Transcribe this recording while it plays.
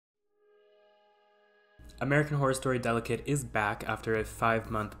American Horror Story Delicate is back after a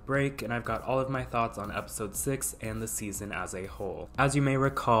 5-month break, and I've got all of my thoughts on episode 6 and the season as a whole. As you may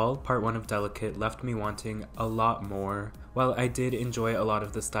recall, part 1 of Delicate left me wanting a lot more. While I did enjoy a lot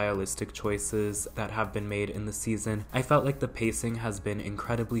of the stylistic choices that have been made in the season, I felt like the pacing has been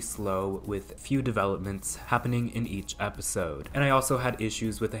incredibly slow with few developments happening in each episode. And I also had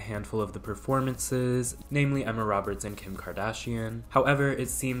issues with a handful of the performances, namely Emma Roberts and Kim Kardashian. However, it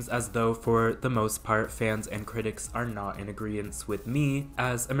seems as though for the most part, fans and critics are not in agreement with me,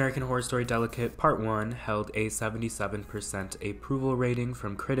 as American Horror Story Delicate Part 1 held a 77% approval rating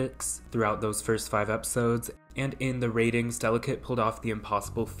from critics throughout those first 5 episodes. And in the ratings, Delicate pulled off the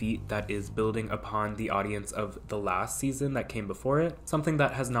impossible feat that is building upon the audience of the last season that came before it, something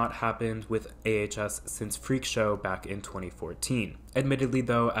that has not happened with AHS since Freak Show back in 2014. Admittedly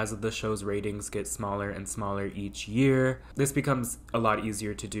though, as the show's ratings get smaller and smaller each year, this becomes a lot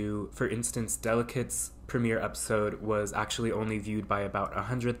easier to do. For instance, Delicate's premiere episode was actually only viewed by about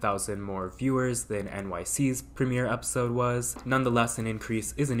 100,000 more viewers than NYC's premiere episode was. Nonetheless, an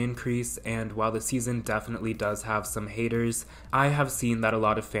increase is an increase, and while the season definitely does have some haters, I have seen that a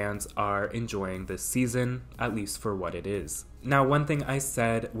lot of fans are enjoying this season, at least for what it is. Now, one thing I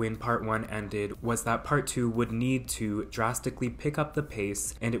said when part 1 ended was that part 2 would need to drastically pick up the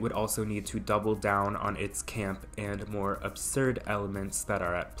pace, and it would also need to double down on its camp and more absurd elements that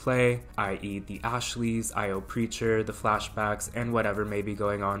are at play, i.e. the Ashleys, I.O. Preacher, the flashbacks, and whatever may be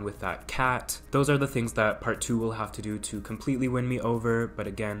going on with that cat. Those are the things that part 2 will have to do to completely win me over, but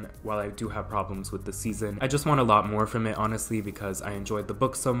again, while I do have problems with the season, I just want a lot more from it, honestly, because I enjoyed the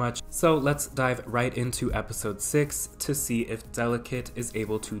book so much. So let's dive right into episode 6 to see if Delicate is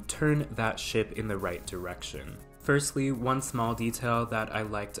able to turn that ship in the right direction. Firstly, one small detail that I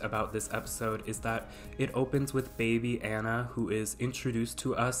liked about this episode is that it opens with baby Anna, who is introduced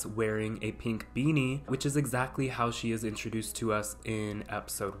to us wearing a pink beanie, which is exactly how she is introduced to us in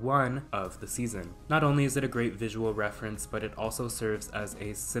episode 1 of the season. Not only is it a great visual reference, but it also serves as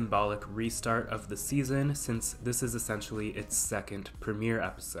a symbolic restart of the season, since this is essentially its second premiere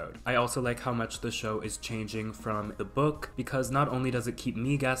episode. I also like how much the show is changing from the book, because not only does it keep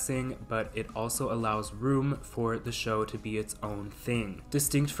me guessing, but it also allows room for the show to be its own thing,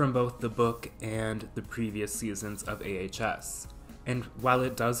 distinct from both the book and the previous seasons of AHS. And while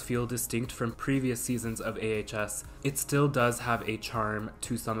it does feel distinct from previous seasons of AHS, it still does have a charm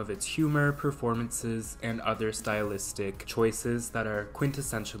to some of its humor, performances, and other stylistic choices that are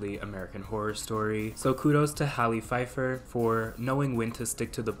quintessentially American Horror Story. So kudos to Halle Pfeiffer for knowing when to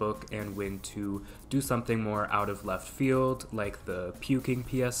stick to the book and when to do something more out of left field, like the puking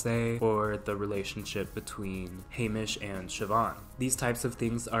PSA or the relationship between Hamish and Siobhan. These types of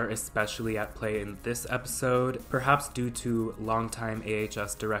things are especially at play in this episode, perhaps due to longtime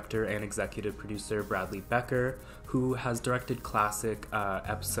AHS director and executive producer Bradley Becker, who has directed classic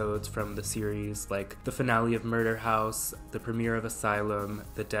episodes from the series, like the finale of Murder House, the premiere of Asylum,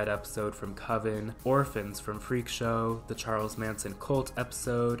 the Dead episode from Coven, Orphans from Freak Show, the Charles Manson Cult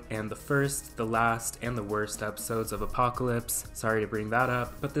episode, and the first, the last, and the worst episodes of Apocalypse. Sorry to bring that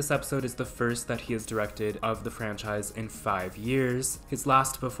up, but this episode is the first that he has directed of the franchise in 5 years, his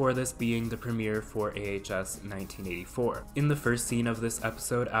last before this being the premiere for AHS 1984. In the first scene of this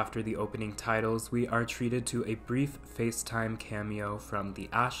episode, after the opening titles, we are treated to a brief FaceTime cameo from the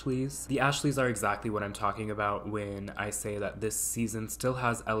Ashleys. The Ashleys are exactly what I'm talking about when I say that this season still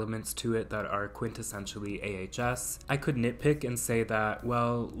has elements to it that are quintessentially AHS. I could nitpick and say that,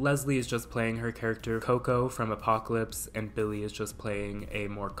 well, Leslie is just playing her character Coco from Apocalypse, and Billy is just playing a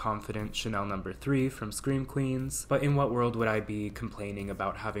more confident Chanel No. 3 from Scream Queens, but in what world would I be complaining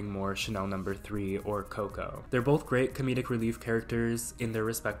about having more Chanel No. 3 or Coco? They're both great comedic relief characters in their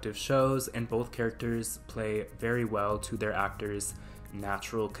respective shows, and both characters play very well to their actors'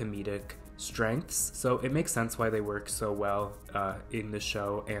 natural comedic strengths, so it makes sense why they work so well in the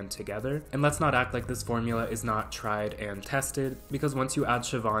show and together. And let's not act like this formula is not tried and tested, because once you add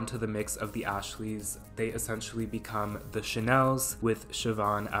Siobhan to the mix of the Ashleys, they essentially become the Chanels, with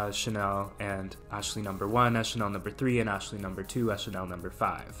Siobhan as Chanel and Ashley No. 1 as Chanel No. 3 and Ashley No. 2 as Chanel No.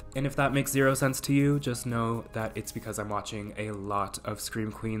 5. And if that makes zero sense to you, just know that it's because I'm watching a lot of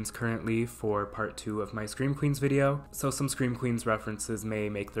Scream Queens currently for part 2 of my Scream Queens video, so some Scream Queens references may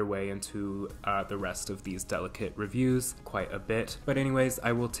make their way into the rest of these Delicate reviews quite a bit. But anyways,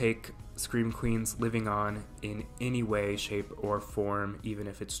 I will take Scream Queens living on in any way, shape, or form, even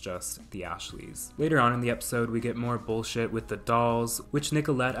if it's just the Ashleys. Later on in the episode, we get more bullshit with the dolls, which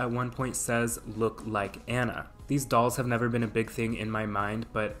Nicolette at one point says look like Anna. These dolls have never been a big thing in my mind,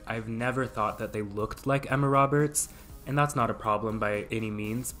 but I've never thought that they looked like Emma Roberts, and that's not a problem by any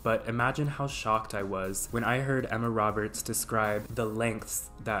means, but imagine how shocked I was when I heard Emma Roberts describe the lengths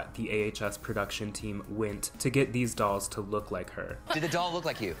that the AHS production team went to get these dolls to look like her. Did the doll look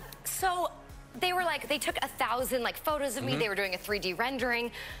like you? So they were like, they took 1,000 like photos of me. They were doing a 3D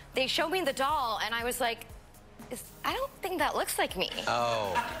rendering. They showed me the doll, and I was like, I don't think that looks like me.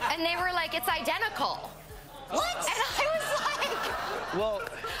 Oh. And they were like, it's identical. What? And I was like, well,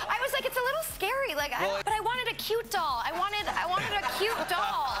 I was like, it's a little scary. Like, but I wanted a cute doll. I wanted a cute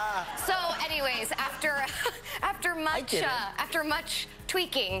doll. So, anyways, after much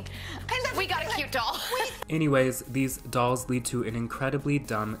tweaking, we got a cute doll. Anyways, these dolls lead to an incredibly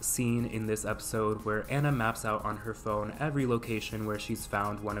dumb scene in this episode where Anna maps out on her phone every location where she's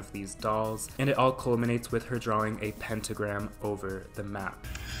found one of these dolls, and it all culminates with her drawing a pentagram over the map.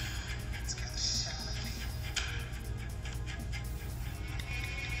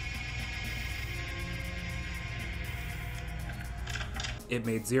 It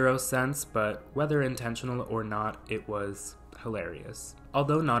made zero sense, but whether intentional or not, it was hilarious.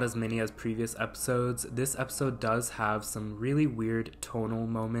 Although not as many as previous episodes, this episode does have some really weird tonal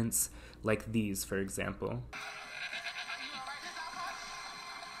moments, like these, for example.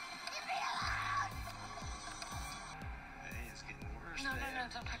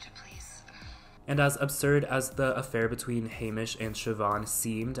 And as absurd as the affair between Hamish and Siobhan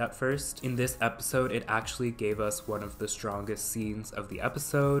seemed at first, in this episode it actually gave us one of the strongest scenes of the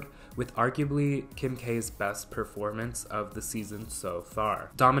episode, with arguably Kim K's best performance of the season so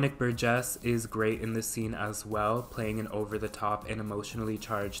far. Dominic Burgess is great in this scene as well, playing an over-the-top and emotionally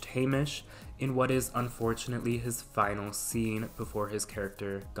charged Hamish in what is unfortunately his final scene before his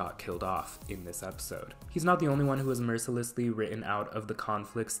character got killed off in this episode. He's not the only one who was mercilessly written out of the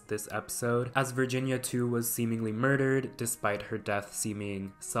conflicts this episode, as Virginia too was seemingly murdered, despite her death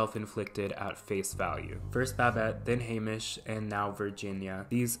seeming self-inflicted at face value. First Babette, then Hamish, and now Virginia.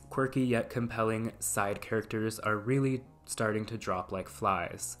 These quirky yet compelling side characters are really starting to drop like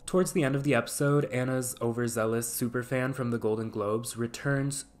flies. Towards the end of the episode, Anna's overzealous superfan from the Golden Globes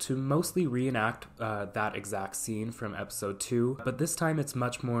returns to mostly reenact that exact scene from episode 2, but this time it's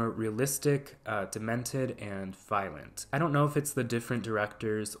much more realistic, demented, and violent. I don't know if it's the different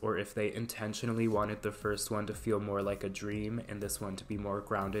directors or if they intentionally wanted the first one to feel more like a dream and this one to be more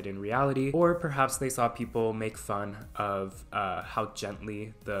grounded in reality, or perhaps they saw people make fun of how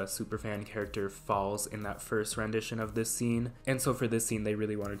gently the superfan character falls in that first rendition of this scene, and so for this scene they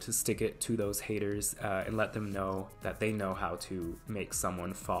really wanted to stick it to those haters and let them know that they know how to make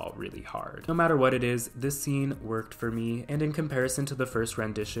someone fall really hard. No matter what it is, this scene worked for me, and in comparison to the first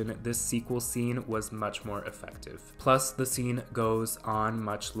rendition, this sequel scene was much more effective. Plus, the scene goes on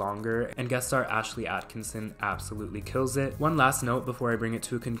much longer, and guest star Ashley Atkinson absolutely kills it. One last note before I bring it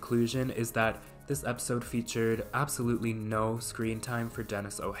to a conclusion is that this episode featured absolutely no screen time for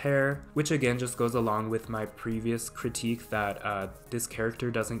Dennis O'Hare, which again just goes along with my previous critique that this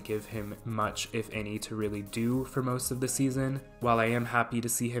character doesn't give him much, if any, to really do for most of the season. While I am happy to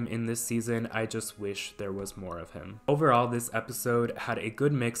see him in this season, I just wish there was more of him. Overall, this episode had a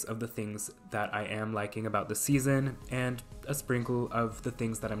good mix of the things that I am liking about the season and a sprinkle of the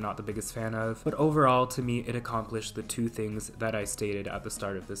things that I'm not the biggest fan of, but overall to me it accomplished the two things that I stated at the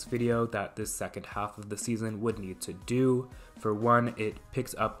start of this video that this second half of the season would need to do. For one, it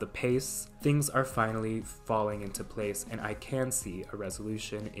picks up the pace. Things are finally falling into place and I can see a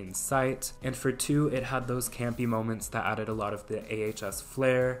resolution in sight. And for two, it had those campy moments that added a lot of the AHS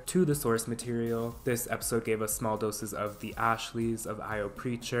flair to the source material. This episode gave us small doses of the Ashleys, of Io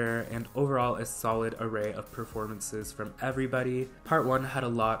Preacher, and overall a solid array of performances from everybody. Part 1 had a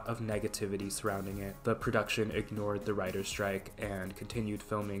lot of negativity surrounding it. The production ignored the writer's strike and continued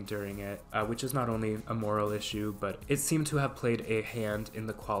filming during it, which is not only a moral issue, but it seemed to have played a hand in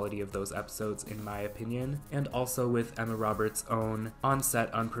the quality of those episodes in my opinion, and also with Emma Roberts' own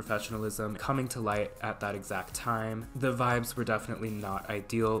on-set unprofessionalism coming to light at that exact time. The vibes were definitely not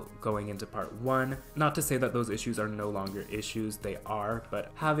ideal going into part 1. Not to say that those issues are no longer issues, they are,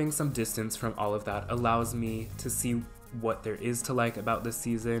 but having some distance from all of that allows me to see what there is to like about this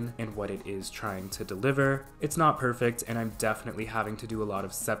season and what it is trying to deliver. It's not perfect, and I'm definitely having to do a lot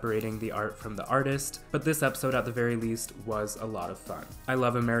of separating the art from the artist, but this episode at the very least was a lot of fun. I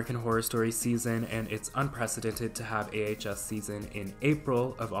love American Horror Story season, and it's unprecedented to have AHS season in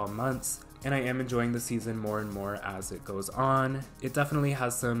April of all months, and I am enjoying the season more and more as it goes on. It definitely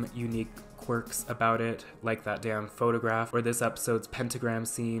has some unique quirks about it, like that damn photograph or this episode's pentagram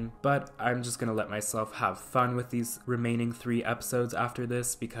scene, but I'm just gonna let myself have fun with these remaining 3 episodes after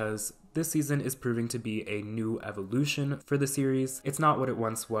this because This season is proving to be a new evolution for the series. It's not what it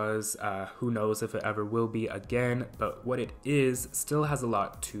once was, who knows if it ever will be again, but what it is still has a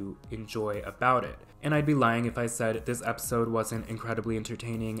lot to enjoy about it. And I'd be lying if I said this episode wasn't incredibly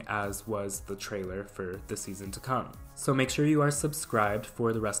entertaining, as was the trailer for the season to come. So make sure you are subscribed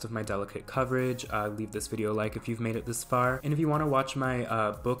for the rest of my Delicate coverage. Leave this video a like if you've made it this far. And if you want to watch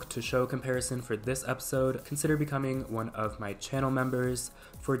my book to show comparison for this episode, consider becoming one of my channel members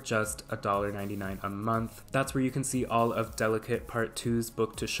for just $1.99 a month. That's where you can see all of Delicate Part 2's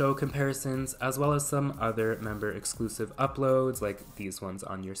book to show comparisons, as well as some other member exclusive uploads like these ones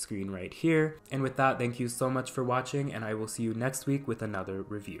on your screen right here. And with that, thank you so much for watching, and I will see you next week with another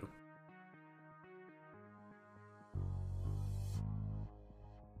review.